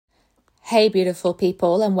Hey beautiful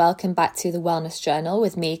people, and welcome back to the Wellness Journal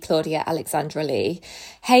with me, Claudia Alexandra Lee.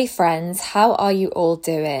 Hey friends, how are you all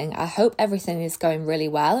doing? I hope everything is going really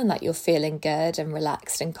well and that you're feeling good and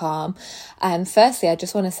relaxed and calm. Firstly, I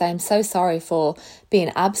just want to say I'm so sorry for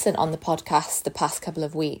being absent on the podcast the past couple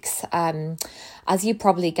of weeks. As you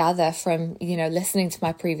probably gather from, listening to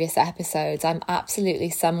my previous episodes, I'm absolutely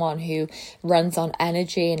someone who runs on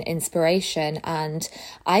energy and inspiration, and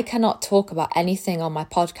I cannot talk about anything on my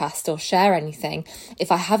podcast or share anything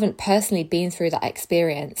if I haven't personally been through that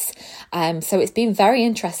experience. So it's been very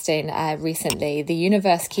interesting recently. The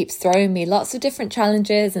universe keeps throwing me lots of different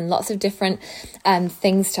challenges and lots of different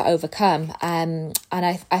things to overcome. And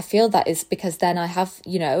I feel that is because then I have,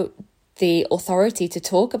 the authority to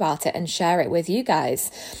talk about it and share it with you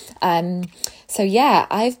guys. So yeah,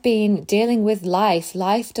 I've been dealing with life.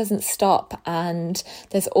 Life doesn't stop, and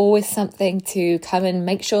there's always something to come and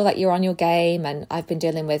make sure that you're on your game. And I've been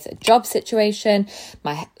dealing with a job situation.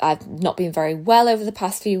 I've not been very well over the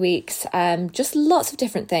past few weeks. Just lots of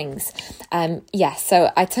different things.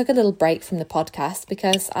 So I took a little break from the podcast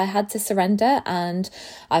because I had to surrender, and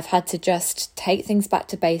I've had to just take things back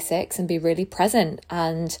to basics and be really present.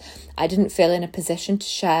 And I didn't feel in a position to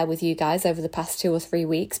share with you guys over the past 2 or 3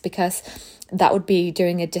 weeks because that would be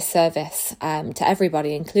doing a disservice to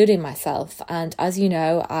everybody, including myself. And as you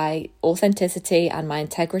know, authenticity and my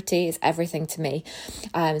integrity is everything to me.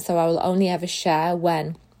 So I will only ever share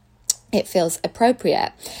when it feels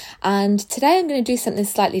appropriate. And today I'm going to do something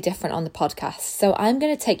slightly different on the podcast. So I'm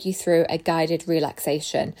going to take you through a guided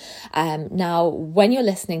relaxation. Now, when you're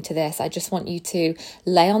listening to this, I just want you to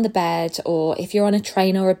lay on the bed, or if you're on a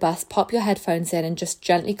train or a bus, pop your headphones in and just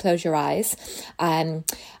gently close your eyes.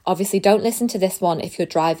 Obviously, don't listen to this one if you're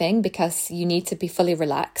driving because you need to be fully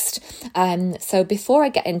relaxed. So before I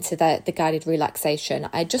get into the guided relaxation,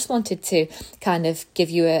 I just wanted to kind of give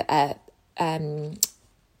you a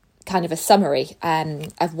summary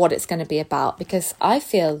of what it's going to be about, because I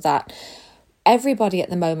feel that everybody at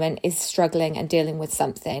the moment is struggling and dealing with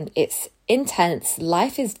something. It's intense.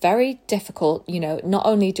 Life is very difficult. Not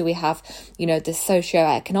only do we have, the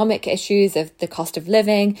socioeconomic issues of the cost of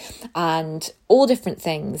living and all different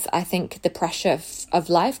things. I think the pressure of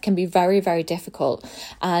life can be very, very difficult.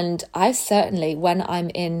 And I certainly, when I'm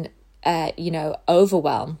in,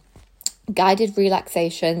 overwhelm, guided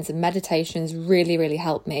relaxations and meditations really, really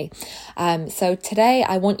help me. So today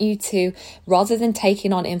I want you to, rather than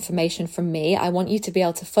taking on information from me, I want you to be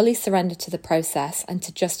able to fully surrender to the process and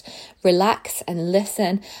to just relax and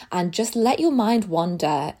listen and just let your mind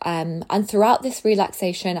wander. And throughout this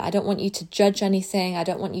relaxation, I don't want you to judge anything. I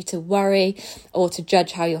don't want you to worry or to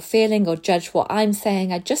judge how you're feeling or judge what I'm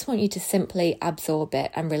saying. I just want you to simply absorb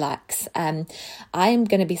it and relax. I am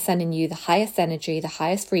going to be sending you the highest energy, the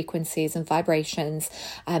highest frequencies and vibrations,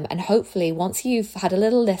 and hopefully once you've had a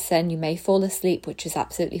little listen, you may fall asleep, which is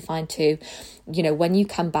absolutely fine too. When you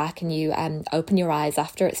come back and you open your eyes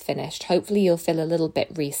after it's finished, hopefully you'll feel a little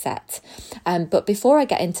bit reset. But before I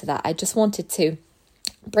get into that, I just wanted to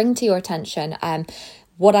bring to your attention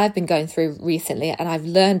what I've been going through recently, and I've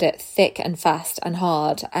learned it thick and fast and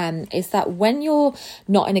hard, is that when you're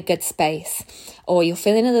not in a good space or you're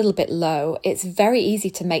feeling a little bit low, it's very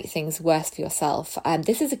easy to make things worse for yourself.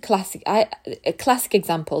 This is a classic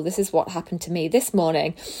example. This is what happened to me this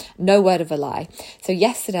morning. No word of a lie. So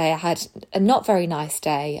yesterday I had a not very nice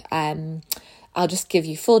day. I'll just give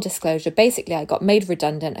you full disclosure. Basically, I got made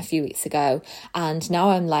redundant a few weeks ago, and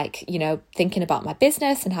now I'm thinking about my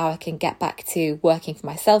business and how I can get back to working for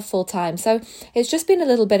myself full time. So it's just been a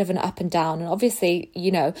little bit of an up and down. And obviously,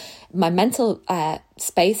 my mental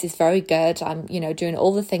space is very good. I'm, doing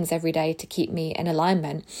all the things every day to keep me in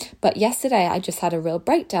alignment. But yesterday I just had a real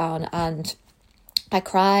breakdown, and I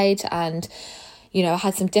cried, and, I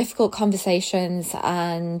had some difficult conversations,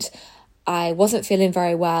 and I wasn't feeling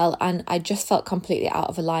very well, and I just felt completely out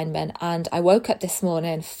of alignment. And I woke up this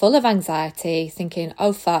morning full of anxiety, thinking,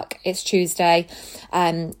 oh fuck, it's Tuesday.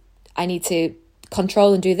 I need to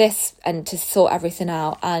control and do this and to sort everything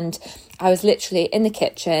out. And I was literally in the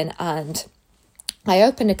kitchen, and I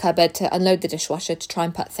opened a cupboard to unload the dishwasher to try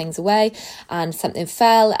and put things away, and something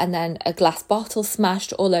fell, and then a glass bottle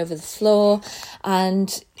smashed all over the floor,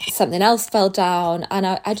 and something else fell down, and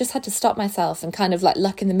I just had to stop myself and kind of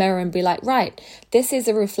look in the mirror and be like, right, this is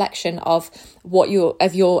a reflection of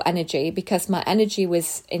your energy, because my energy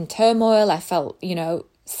was in turmoil. I felt,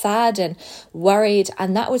 sad and worried,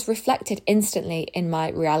 and that was reflected instantly in my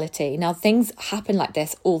reality. Now, things happen like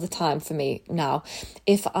this all the time for me now.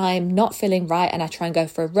 If I'm not feeling right and I try and go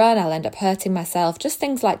for a run, I'll end up hurting myself, just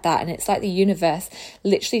things like that. And it's like the universe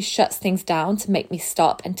literally shuts things down to make me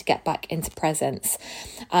stop and to get back into presence.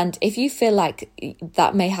 And if you feel like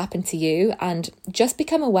that may happen to you, and just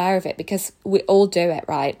become aware of it, because we all do it,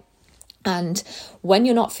 right? And when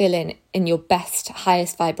you're not feeling in your best,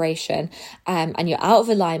 highest vibration, and you're out of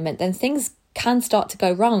alignment, then things can start to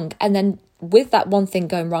go wrong. And then with that one thing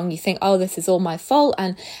going wrong, you think, oh, this is all my fault.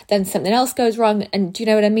 And then something else goes wrong. And do you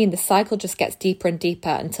know what I mean? The cycle just gets deeper and deeper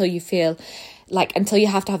until you feel like, until you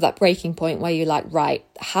have to have that breaking point where you're like, right,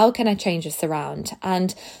 how can I change this around?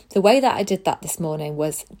 And the way that I did that this morning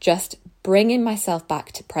was just bringing myself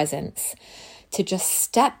back to presence, to just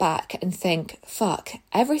step back and think, fuck,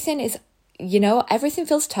 everything is, everything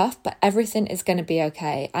feels tough, but everything is going to be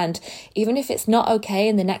okay. And even if it's not okay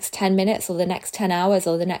in the next 10 minutes or the next 10 hours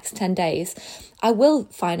or the next 10 days, I will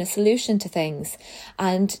find a solution to things.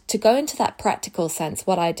 And to go into that practical sense,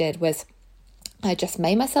 what I did was I just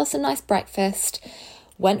made myself some nice breakfast,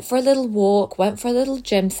 went for a little walk, went for a little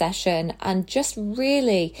gym session, and just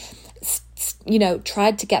really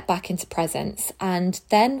tried to get back into presence. And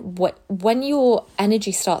then when your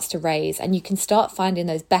energy starts to raise and you can start finding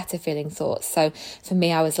those better feeling thoughts. So for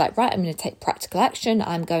me, I was like, right, I'm going to take practical action.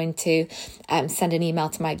 I'm going to send an email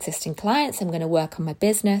to my existing clients. I'm going to work on my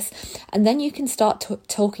business. And then you can start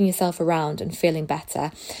talking yourself around and feeling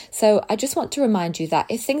better. So I just want to remind you that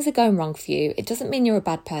if things are going wrong for you, it doesn't mean you're a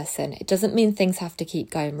bad person. It doesn't mean things have to keep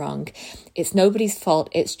going wrong. It's nobody's fault.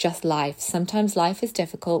 It's just life. Sometimes life is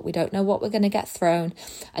difficult. We don't know what we're going to get thrown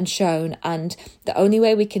and shown, and the only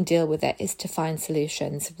way we can deal with it is to find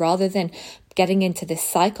solutions, rather than getting into this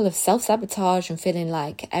cycle of self-sabotage and feeling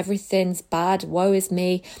like everything's bad, woe is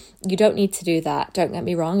me. You don't need to do that. Don't get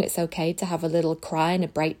me wrong, it's okay to have a little cry and a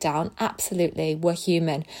breakdown. Absolutely, we're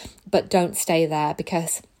human, but don't stay there,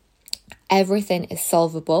 because everything is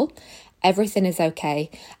solvable. Everything is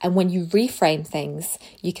okay. And when you reframe things,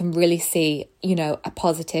 you can really see, a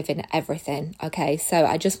positive in everything. Okay. So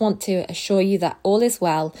I just want to assure you that all is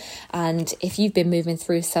well. And if you've been moving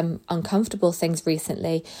through some uncomfortable things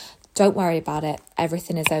recently, don't worry about it.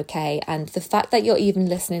 Everything is okay. And the fact that you're even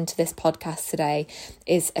listening to this podcast today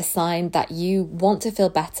is a sign that you want to feel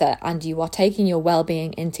better and you are taking your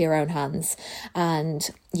well-being into your own hands. And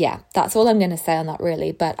yeah, that's all I'm going to say on that,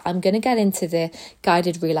 really. But I'm going to get into the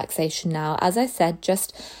guided relaxation now. As I said,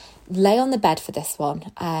 just lay on the bed for this one,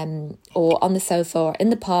 or on the sofa or in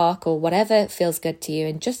the park or whatever feels good to you,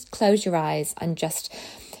 and just close your eyes and just,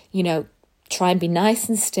 try and be nice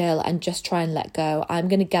and still and just try and let go. I'm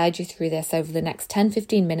going to guide you through this over the next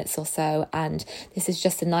 10-15 minutes or so. And this is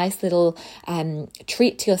just a nice little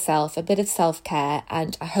treat to yourself, a bit of self-care.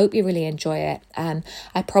 And I hope you really enjoy it.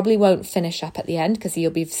 I probably won't finish up at the end because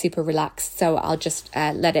you'll be super relaxed. So I'll just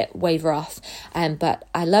let it waver off. But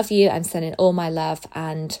I love you. I'm sending all my love,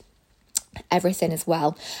 and everything is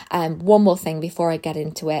well. One more thing before I get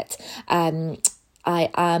into it.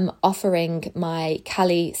 I am offering my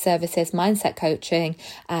Cali services, mindset coaching,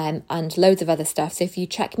 and loads of other stuff. So if you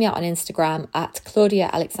check me out on Instagram at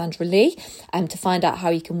Claudia Alexandra Lee, to find out how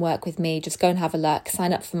you can work with me, just go and have a look,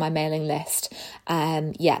 sign up for my mailing list.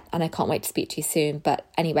 And I can't wait to speak to you soon. But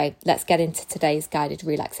anyway, let's get into today's guided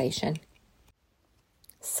relaxation.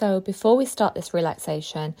 So before we start this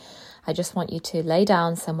relaxation, I just want you to lay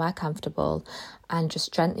down somewhere comfortable and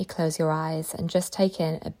just gently close your eyes and just take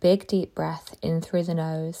in a big deep breath in through the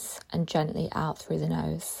nose and gently out through the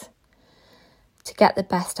nose. To get the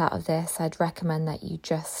best out of this, I'd recommend that you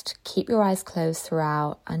just keep your eyes closed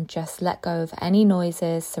throughout and just let go of any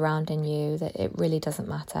noises surrounding you, that it really doesn't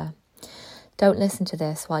matter. Don't listen to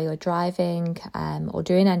this while you're driving or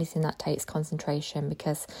doing anything that takes concentration,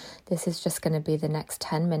 because this is just going to be the next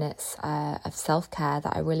 10 minutes of self-care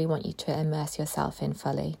that I really want you to immerse yourself in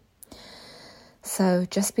fully. So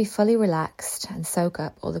just be fully relaxed and soak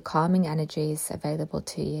up all the calming energies available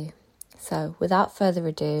to you. So without further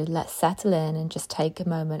ado, let's settle in and just take a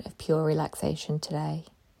moment of pure relaxation today.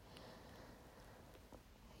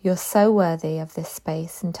 You're so worthy of this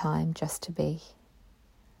space and time just to be.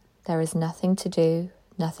 There is nothing to do,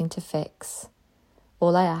 nothing to fix.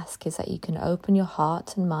 All I ask is that you can open your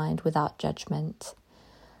heart and mind without judgment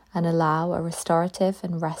and allow a restorative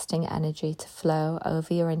and resting energy to flow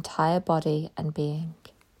over your entire body and being.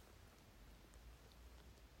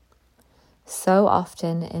 So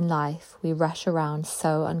often in life, we rush around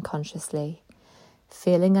so unconsciously,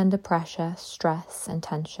 feeling under pressure, stress, and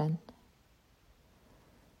tension.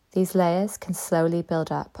 These layers can slowly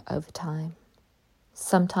build up over time.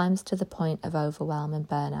 sometimes to the point of overwhelm and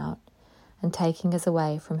burnout, and taking us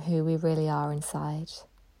away from who we really are inside.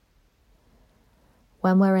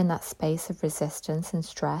 When we're in that space of resistance and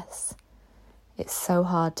stress, it's so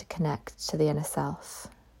hard to connect to the inner self,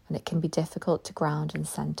 and it can be difficult to ground and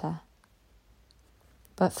center.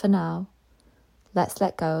 But for now, let's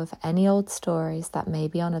let go of any old stories that may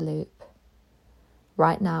be on a loop.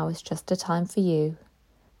 Right now is just a time for you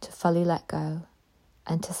to fully let go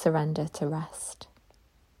and to surrender to rest.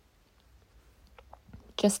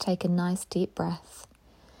 Just take a nice deep breath,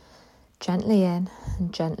 gently in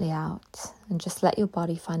and gently out, and just let your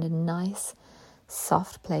body find a nice,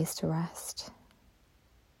 soft place to rest.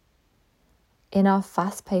 In our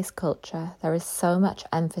fast-paced culture, there is so much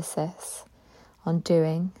emphasis on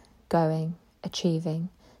doing, going, achieving,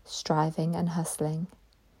 striving and hustling.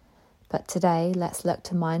 But today, let's look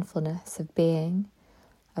to mindfulness of being,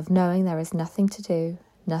 of knowing there is nothing to do,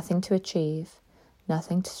 nothing to achieve,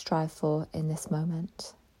 nothing to strive for in this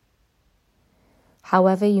moment.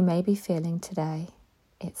 However you may be feeling today,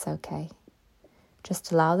 it's okay.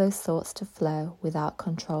 Just allow those thoughts to flow without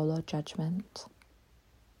control or judgment.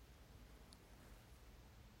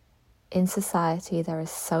 In society, there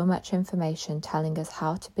is so much information telling us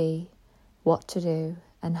how to be, what to do,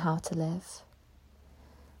 and how to live.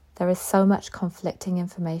 There is so much conflicting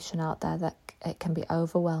information out there that it can be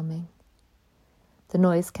overwhelming. The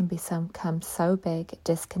noise can become so big it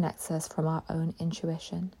disconnects us from our own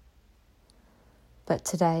intuition. But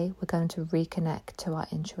today, we're going to reconnect to our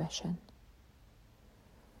intuition.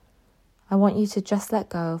 I want you to just let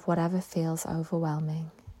go of whatever feels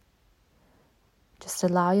overwhelming. Just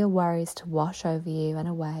allow your worries to wash over you and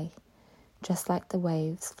away, just like the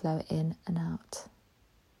waves flow in and out.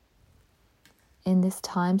 In this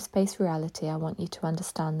time-space reality, I want you to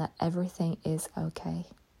understand that everything is okay.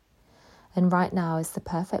 And right now is the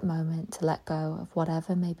perfect moment to let go of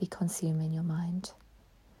whatever may be consuming your mind.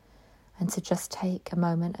 And to just take a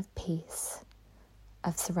moment of peace,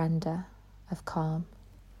 of surrender, of calm.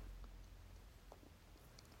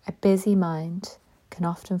 A busy mind can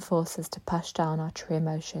often force us to push down our true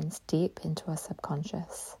emotions deep into our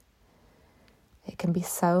subconscious. It can be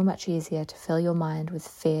so much easier to fill your mind with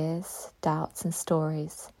fears, doubts and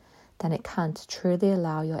stories than it can to truly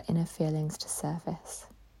allow your inner feelings to surface.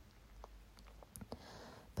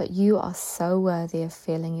 But you are so worthy of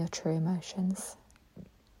feeling your true emotions.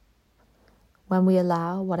 When we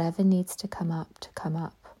allow whatever needs to come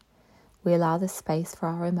up, we allow the space for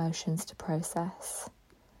our emotions to process,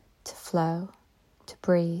 to flow, to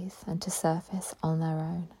breathe and to surface on their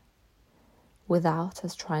own, without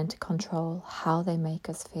us trying to control how they make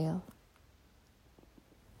us feel.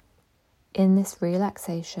 In this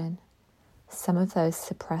relaxation, some of those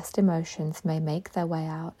suppressed emotions may make their way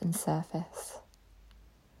out and surface.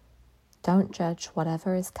 Don't judge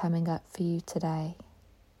whatever is coming up for you today.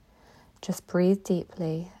 Just breathe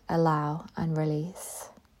deeply, allow and release.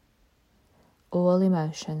 All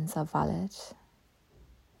emotions are valid.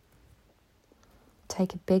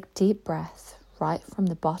 Take a big deep breath right from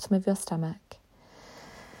the bottom of your stomach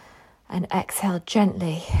and exhale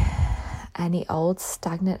gently any old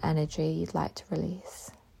stagnant energy you'd like to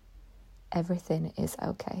release. Everything is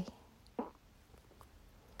okay.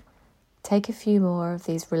 Take a few more of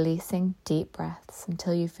these releasing deep breaths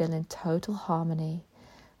until you feel in total harmony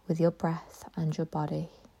with your breath and your body.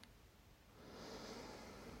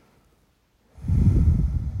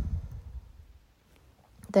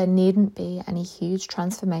 There needn't be any huge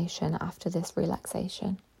transformation after this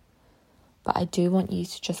relaxation, but I do want you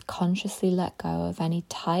to just consciously let go of any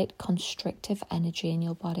tight, constrictive energy in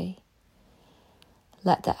your body.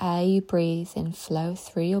 Let the air you breathe in flow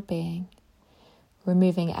through your being,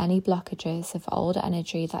 removing any blockages of old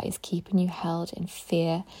energy that is keeping you held in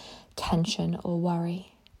fear, tension, or worry.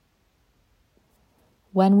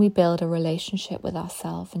 When we build a relationship with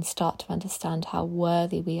ourselves and start to understand how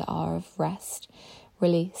worthy we are of rest,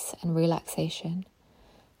 release, and relaxation,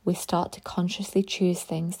 we start to consciously choose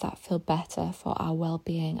things that feel better for our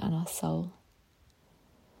well-being and our soul.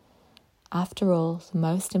 After all, the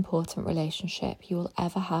most important relationship you will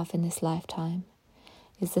ever have in this lifetime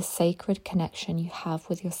is the sacred connection you have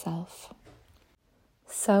with yourself.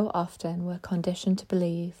 So often we're conditioned to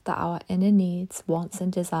believe that our inner needs, wants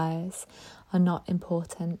and desires are not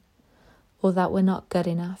important, or that we're not good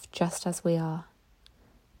enough just as we are.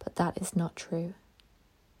 But that is not true.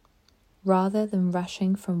 Rather than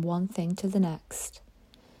rushing from one thing to the next,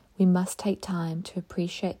 we must take time to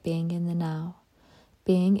appreciate being in the now,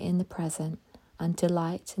 being in the present, and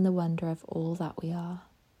delight in the wonder of all that we are.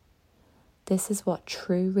 This is what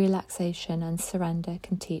true relaxation and surrender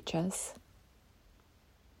can teach us.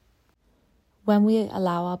 When we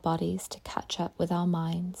allow our bodies to catch up with our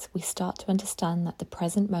minds, we start to understand that the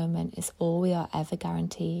present moment is all we are ever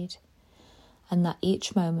guaranteed, and that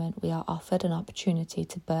each moment we are offered an opportunity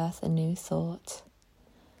to birth a new thought,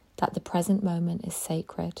 that the present moment is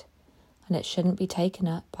sacred, and it shouldn't be taken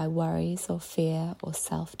up by worries or fear or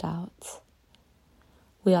self-doubt.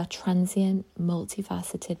 We are transient,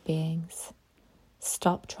 multifaceted beings.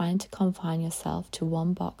 Stop trying to confine yourself to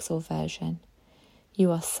one box or version.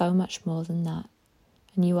 You are so much more than that,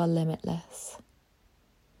 and you are limitless.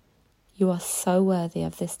 You are so worthy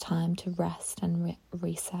of this time to rest and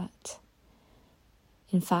reset.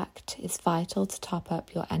 In fact, it's vital to top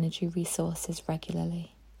up your energy resources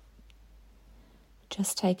regularly.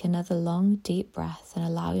 Just take another long, deep breath and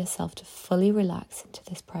allow yourself to fully relax into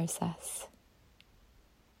this process.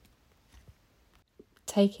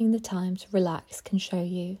 Taking the time to relax can show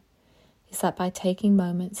you is that by taking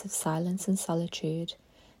moments of silence and solitude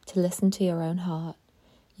to listen to your own heart,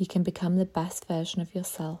 you can become the best version of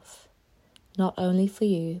yourself, not only for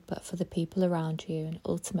you, but for the people around you and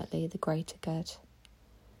ultimately the greater good.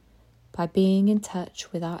 By being in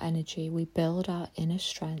touch with our energy, we build our inner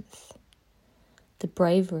strength. The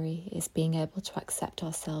bravery is being able to accept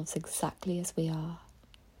ourselves exactly as we are.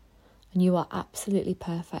 And you are absolutely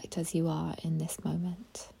perfect as you are in this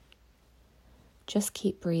moment. Just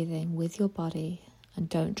keep breathing with your body and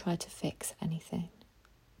don't try to fix anything.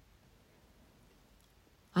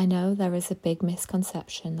 I know there is a big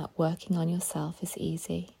misconception that working on yourself is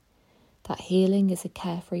easy, that healing is a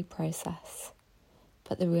carefree process.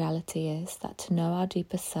 But the reality is that to know our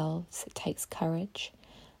deepest selves, it takes courage,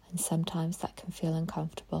 and sometimes that can feel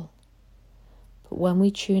uncomfortable. But when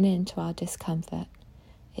we tune in to our discomfort,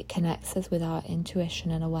 it connects us with our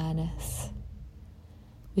intuition and awareness.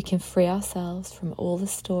 We can free ourselves from all the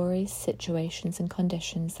stories, situations, and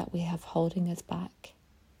conditions that we have holding us back.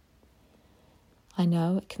 I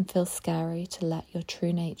know it can feel scary to let your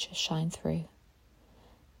true nature shine through,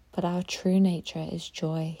 but our true nature is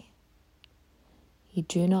joy. You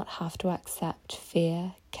do not have to accept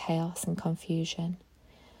fear, chaos, and confusion,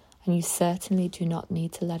 and you certainly do not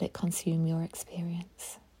need to let it consume your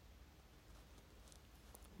experience.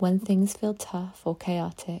 When things feel tough or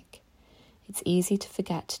chaotic, it's easy to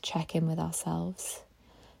forget to check in with ourselves,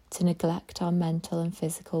 to neglect our mental and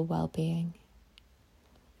physical well-being.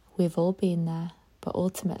 We've all been there, but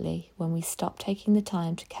ultimately, when we stop taking the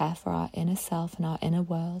time to care for our inner self and our inner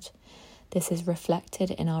world, this is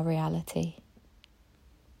reflected in our reality.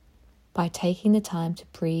 By taking the time to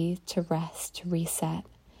breathe, to rest, to reset,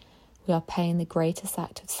 we are paying the greatest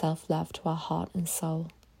act of self-love to our heart and soul.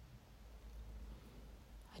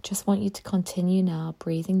 I just want you to continue now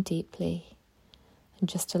breathing deeply and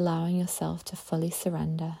just allowing yourself to fully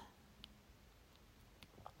surrender.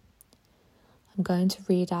 I'm going to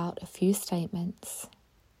read out a few statements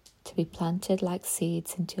to be planted like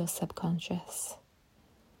seeds into your subconscious.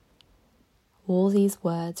 All these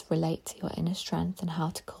words relate to your inner strength and how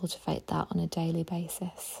to cultivate that on a daily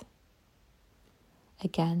basis.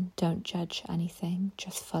 Again, don't judge anything,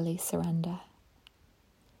 just fully surrender.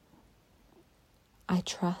 I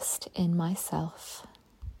trust in myself.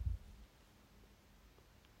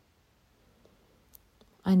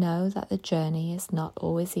 I know that the journey is not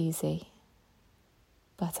always easy,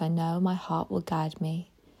 but I know my heart will guide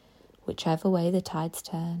me, whichever way the tides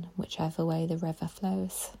turn, whichever way the river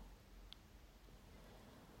flows.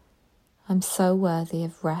 I'm so worthy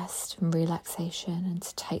of rest and relaxation and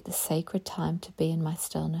to take the sacred time to be in my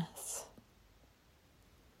stillness.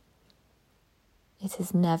 It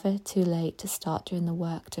is never too late to start doing the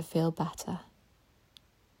work to feel better.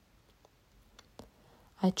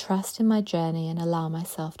 I trust in my journey and allow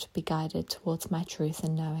myself to be guided towards my truth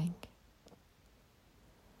and knowing.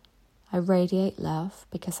 I radiate love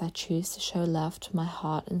because I choose to show love to my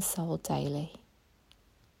heart and soul daily.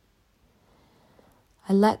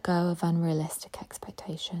 I let go of unrealistic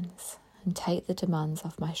expectations and take the demands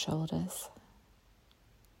off my shoulders.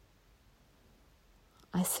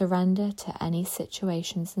 I surrender to any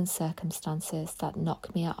situations and circumstances that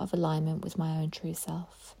knock me out of alignment with my own true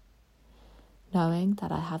self, knowing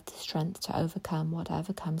that I have the strength to overcome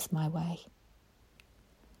whatever comes my way.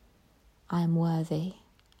 I am worthy,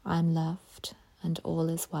 I am loved, and all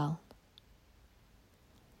is well.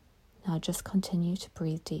 Now just continue to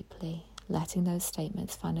breathe deeply, letting those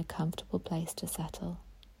statements find a comfortable place to settle.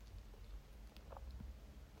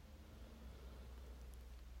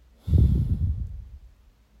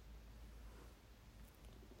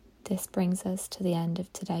 This brings us to the end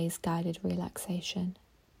of today's guided relaxation.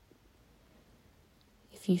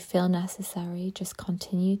 If you feel necessary, just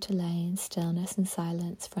continue to lay in stillness and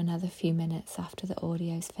silence for another few minutes after the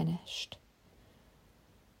audio is finished.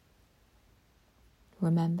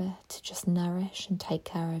 Remember to just nourish and take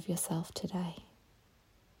care of yourself today.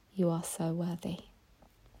 You are so worthy.